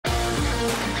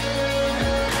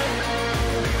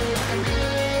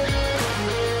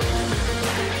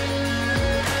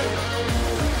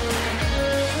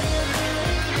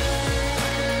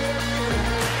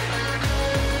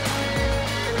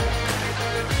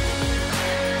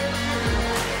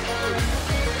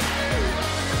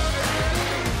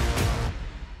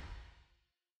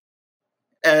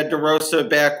Ed DeRosa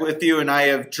back with you, and I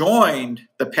have joined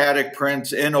the Paddock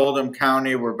Prince in Oldham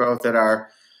County. We're both at our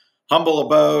humble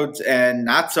abodes and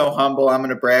not so humble. I'm going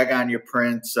to brag on you,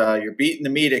 Prince. You're beating the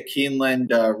meat at Keeneland.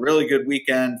 Really good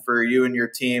weekend for you and your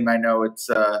team. I know it's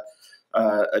a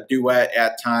duet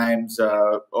at times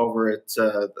over at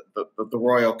the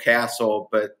Royal Castle,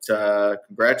 but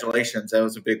congratulations. That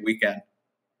was a big weekend.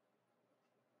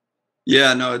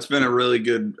 Yeah, no, it's been a really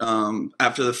good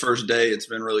after the first day, it's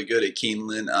been really good at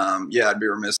Keeneland. Yeah, I'd be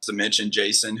remiss to mention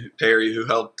Jason Perry, who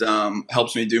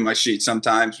helps me do my sheet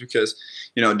sometimes because,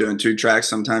 doing 2 tracks,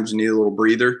 sometimes you need a little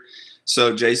breather.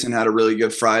 So Jason had a really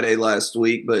good Friday last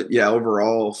week, but yeah,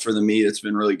 overall for the meet, it's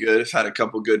been really good. I've had a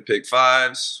couple good pick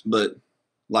 5s, but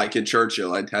like at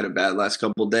Churchill, I'd had a bad last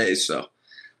couple of days. So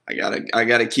I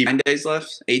gotta keep 9 days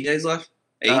left, 8 days left,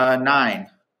 8, 9.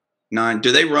 9.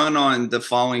 Do they run on the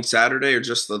following Saturday or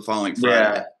just the following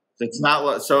Friday? Yeah, it's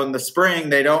not. So in the spring,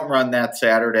 they don't run that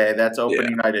Saturday. That's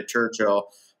opening night at Churchill.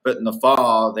 But in the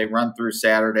fall, they run through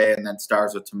Saturday and then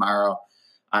Stars of Tomorrow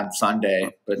on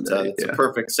Sunday. But it's a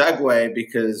perfect segue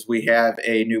because we have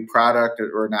a new product,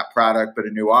 or not product, but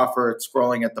a new offer. It's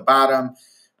scrolling at the bottom.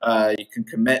 You can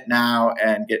commit now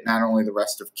and get not only the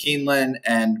rest of Keeneland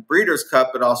and Breeders'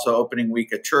 Cup, but also opening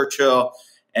week at Churchill.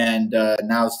 And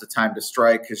now's the time to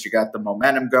strike because you got the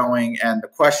momentum going. And the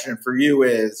question for you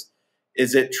is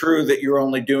it true that you're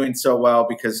only doing so well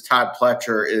because Todd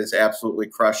Pletcher is absolutely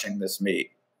crushing this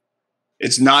meet?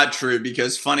 It's not true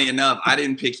because, funny enough, I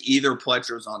didn't pick either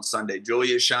Pletchers on Sunday,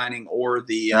 Julia Shining or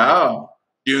the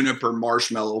Juniper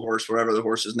Marshmallow horse, whatever the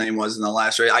horse's name was in the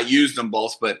last race. I used them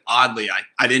both, but oddly,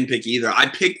 I didn't pick either. I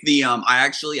picked the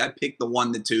I picked the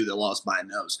 1, the 2 that lost by a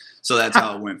nose. So that's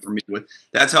how it went for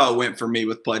me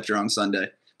with Pletcher on Sunday.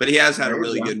 But he has had a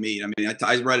really good meet. I mean,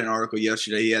 I read an article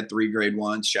yesterday. He had 3 grade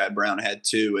 1s. Chad Brown had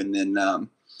 2, and then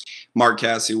Mark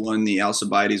Cassie won the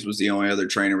Alcibiades, was the only other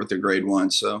trainer with the grade 1.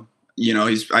 So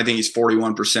I think he's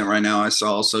 41% right now. I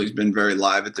saw, so he's been very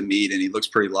live at the meet, and he looks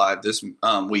pretty live this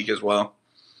week as well.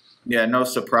 Yeah, no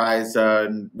surprise.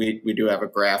 We do have a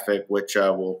graphic, which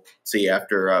we'll see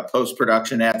after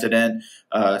post-production adds it in.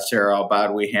 Sarah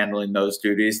Al-Badwi handling those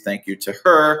duties. Thank you to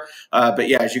her. But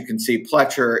yeah, as you can see,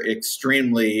 Pletcher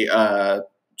extremely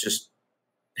just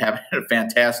having a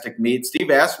fantastic meet. Steve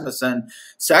Asmussen,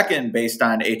 second based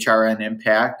on HRN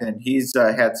Impact, and he's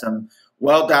had some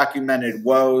well-documented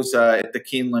woes at the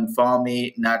Keeneland Fall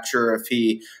Meet. Not sure if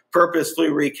he purposefully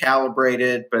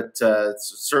recalibrated, but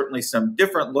certainly some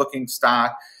different-looking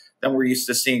stock than we're used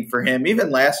to seeing for him.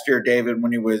 Even last year, David,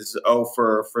 when he was 0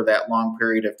 for that long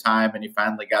period of time and he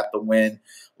finally got the win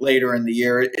later in the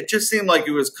year, it just seemed like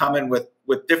he was coming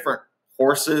with different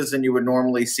horses than you would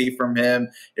normally see from him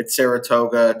at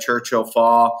Saratoga, Churchill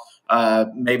Fall.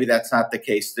 Maybe that's not the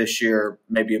case this year,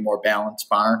 maybe a more balanced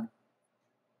barn.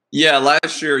 Yeah,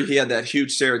 last year he had that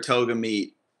huge Saratoga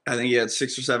meet. I think he had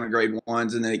 6 or 7 grade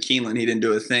 1s, and then at Keeneland he didn't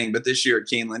do a thing. But this year at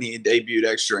Keeneland he debuted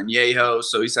extra in Yeho,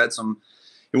 so he's had some.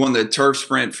 He won the turf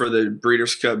sprint for the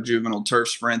Breeders' Cup Juvenile Turf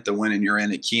Sprint, the win and you're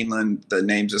in at Keeneland. The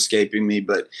name's escaping me,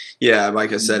 but yeah,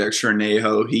 like I said, extra in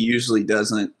Yeho. He usually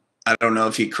doesn't. I don't know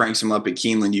if he cranks him up at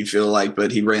Keeneland, you feel like,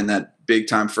 but he ran that big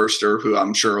time firster, who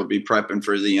I'm sure will be prepping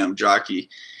for the jockey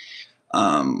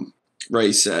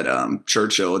race at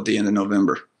Churchill at the end of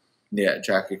November. Yeah,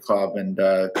 Jockey Club, and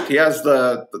he has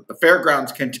the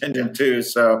fairgrounds contingent too,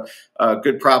 so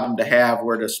good problem to have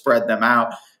where to spread them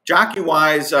out.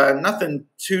 Jockey-wise, nothing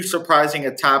too surprising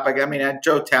at top. I mean,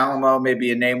 Joe Talamo,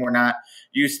 maybe a name we're not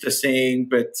used to seeing,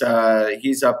 but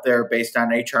he's up there based on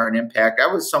HR and Impact. I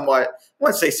was somewhat, I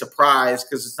want to say surprised,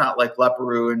 because it's not like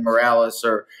Leparoux and Morales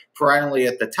are perennially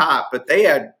at the top, but they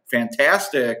had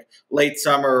fantastic late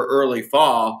summer, early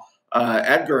fall.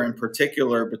 Edgar in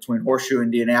particular, between Horseshoe,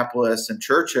 Indianapolis, and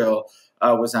Churchill,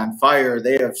 was on fire.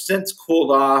 They have since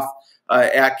cooled off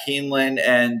at Keeneland,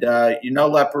 and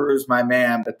Leparoux's my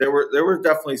man, but there were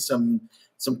definitely some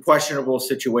questionable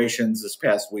situations this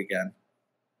past weekend.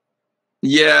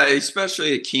 Yeah,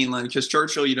 especially at Keeneland, because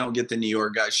Churchill, you don't get the New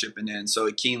York guys shipping in. So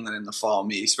at Keeneland in the fall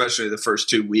meet, especially the first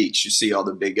 2 weeks, you see all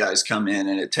the big guys come in,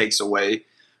 and it takes away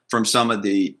from some of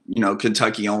the,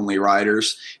 Kentucky-only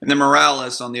riders. And then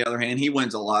Morales, on the other hand, he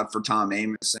wins a lot for Tom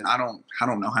Amos. And I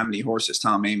don't know how many horses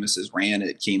Tom Amos has ran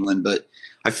at Keeneland, but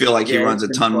I feel like he runs a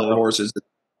ton more horses.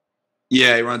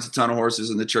 Yeah, he runs a ton of horses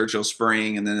in the Churchill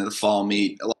Spring and then in the fall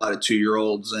meet, a lot of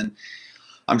 2-year-olds. And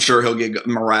I'm sure he'll get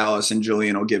Morales and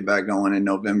Julian will get back going in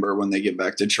November when they get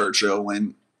back to Churchill.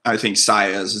 When I think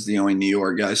Saez is the only New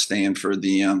York guy staying for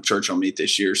the Churchill meet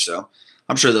this year. So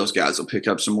I'm sure those guys will pick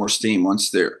up some more steam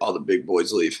once all the big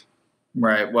boys leave.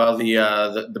 Right. Well,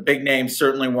 the big names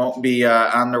certainly won't be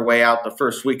on their way out the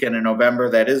first weekend in November.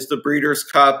 That is the Breeders'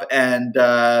 Cup, and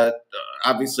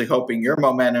obviously hoping your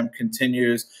momentum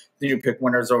continues. You pick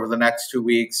winners over the next 2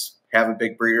 weeks. Have a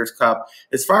big Breeders' Cup.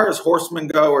 As far as horsemen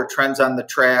go or trends on the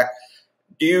track,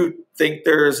 do you think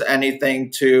there's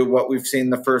anything to what we've seen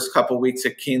the first couple weeks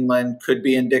at Keeneland could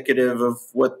be indicative of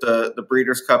what the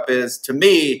Breeders' Cup is? To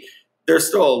me, there's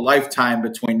still a lifetime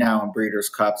between now and Breeders'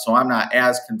 Cup, so I'm not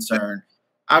as concerned.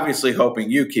 Obviously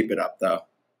hoping you keep it up, though.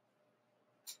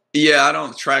 Yeah, I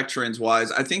don't track trends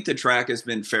wise. I think the track has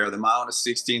been fair. The mile and a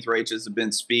 16th races have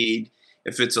been speed.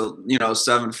 If it's a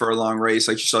 7 furlong race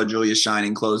like you saw Julia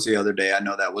Shining close the other day, I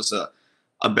know that was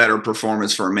a better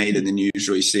performance for a maiden than you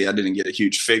usually see. I didn't get a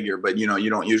huge figure, but you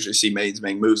don't usually see maidens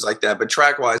make moves like that. But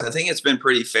track wise, I think it's been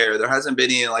pretty fair. There hasn't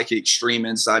been any like extreme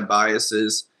inside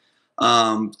biases.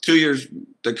 2 years,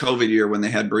 the COVID year when they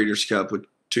had Breeders' Cup,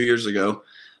 2 years ago,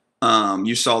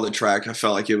 you saw the track. I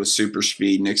felt like it was super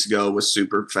speed. Knicks Go was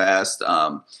super fast.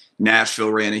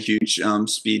 Nashville ran a huge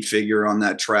speed figure on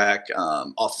that track.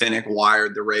 Authentic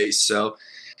wired the race. So,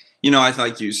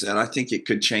 like you said, I think it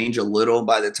could change a little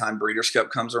by the time Breeders'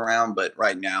 Cup comes around. But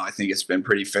right now, I think it's been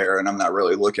pretty fair, and I'm not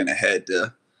really looking ahead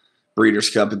to Breeders'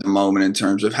 Cup at the moment in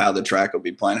terms of how the track will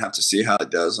be playing. I have to see how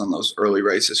it does on those early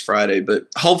races Friday. But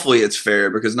hopefully it's fair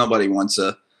because nobody wants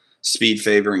a speed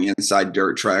favoring inside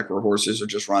dirt track where horses are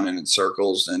just running in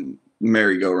circles and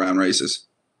merry-go-round races.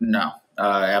 No,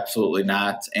 absolutely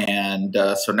not. And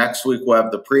so next week we'll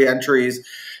have the pre-entries.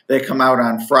 They come out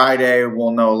on Friday.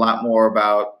 We'll know a lot more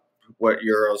about what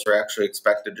Euros are actually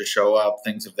expected to show up,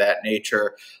 things of that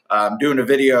nature. Doing a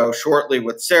video shortly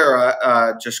with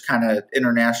Sarah, just kind of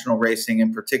international racing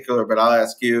in particular, but I'll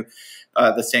ask you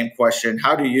the same question.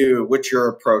 What's your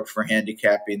approach for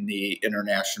handicapping the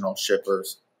international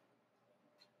shippers?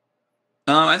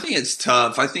 I think it's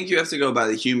tough. I think you have to go by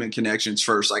the human connections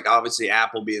first. Like obviously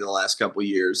Appleby the last couple of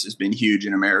years has been huge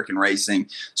in American racing.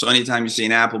 So anytime you see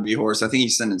an Appleby horse, I think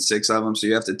he's sending 6 of them. So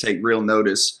you have to take real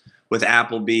notice with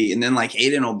Appleby. And then like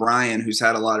Aidan O'Brien, who's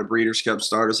had a lot of Breeders' Cup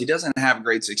starters, he doesn't have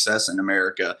great success in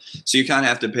America. So you kind of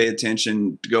have to pay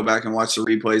attention to go back and watch the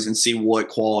replays and see what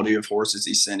quality of horses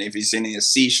he's sending. If he's sending a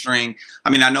C-string, I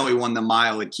mean, I know he won the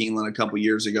mile at Keeneland a couple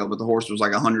years ago, but the horse was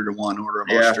like 100-1 Order of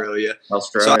Australia.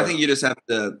 So I think you just have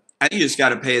to – I think you just got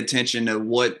to pay attention to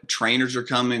what trainers are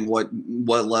coming, what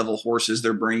level horses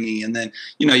they're bringing, and then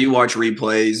you watch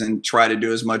replays and try to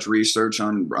do as much research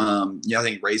on. I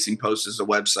think Racing Post is a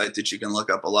website that you can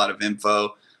look up a lot of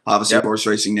info. Obviously, Horse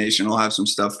Racing Nation will have some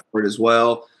stuff for it as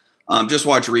well. Just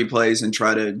watch replays and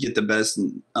try to get the best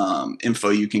info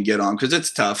you can get on because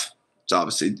it's tough. It's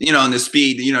obviously and the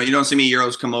speed. You don't see many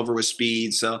Euros come over with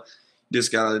speed, so you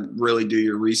just got to really do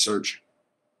your research.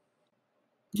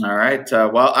 All right.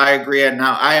 Well, I agree. And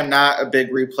now I am not a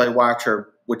big replay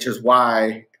watcher, which is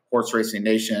why Horse Racing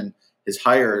Nation has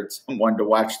hired someone to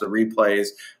watch the replays.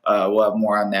 We'll have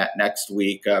more on that next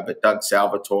week. But Doug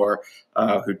Salvatore,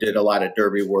 who did a lot of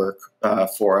Derby work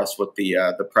for us with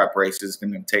the prep races, is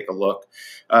going to take a look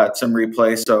at some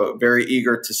replays. So very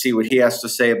eager to see what he has to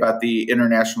say about the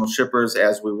international shippers,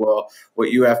 as we will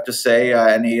what you have to say.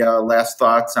 Any last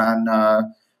thoughts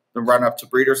on the run-up to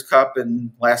Breeders' Cup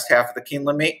and last half of the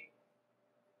Keeneland meet?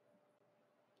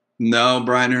 No,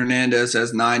 Brian Hernandez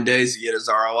has 9 days to get his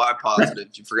ROI positive.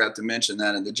 You forgot to mention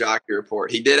that in the jockey report.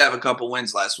 He did have a couple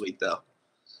wins last week, though.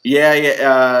 Yeah,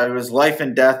 it was life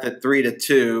and death at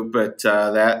 3-2, but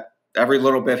that every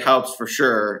little bit helps for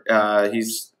sure.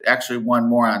 He's actually won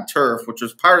more on turf, which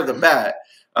was part of the bet.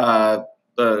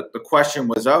 The question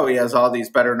was, he has all these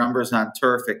better numbers on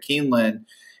turf at Keeneland.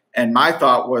 And my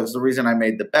thought was the reason I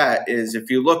made the bet is if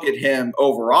you look at him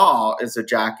overall as a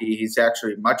jockey, he's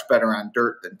actually much better on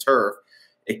dirt than turf.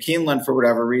 At Keeneland, for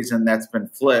whatever reason, that's been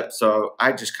flipped. So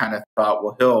I just kind of thought,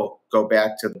 well, he'll go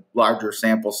back to the larger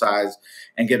sample size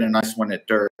and get a nice one at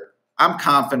dirt. I'm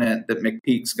confident that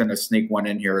McPeak's going to sneak one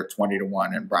in here at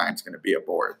 20-1 and Brian's going to be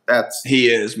aboard. He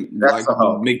is. That's the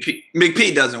hope.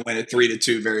 McPeak doesn't win at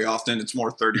 3-2 very often. It's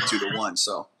more 32-1.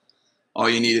 So all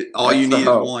you need is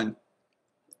one.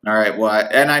 All right. Well,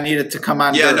 and I need it to come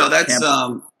on. Yeah, dirt. No, that's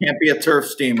can't be a turf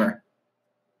steamer.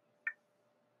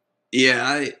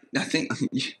 Yeah, I think.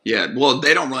 Yeah, well,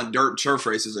 they don't run dirt turf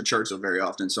races at Churchill very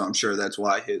often, so I'm sure that's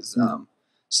why his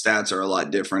stats are a lot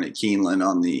different at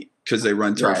Keeneland because they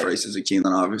run turf races at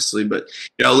Keeneland, obviously. But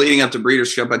leading up to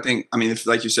Breeders' Cup, if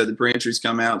like you said, the pre-entries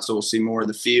come out, so we'll see more of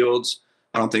the fields.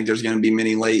 I don't think there's going to be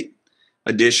many late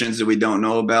additions that we don't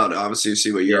know about. Obviously, you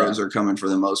see what Euros are coming for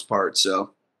the most part,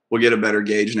 so we'll get a better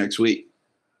gauge next week.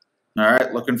 All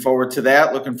right, looking forward to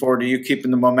that. Looking forward to you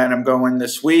keeping the momentum going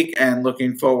this week, and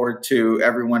looking forward to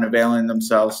everyone availing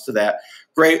themselves to that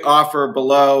great offer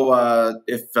below.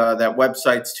 If that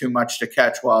website's too much to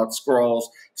catch while it scrolls,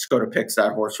 just go to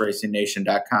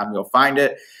picks.horseracingnation.com. You'll find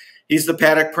it. He's the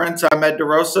Paddock Prince. I'm Ed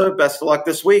DeRosa. Best of luck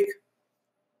this week.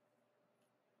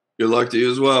 Good luck to you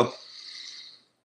as well.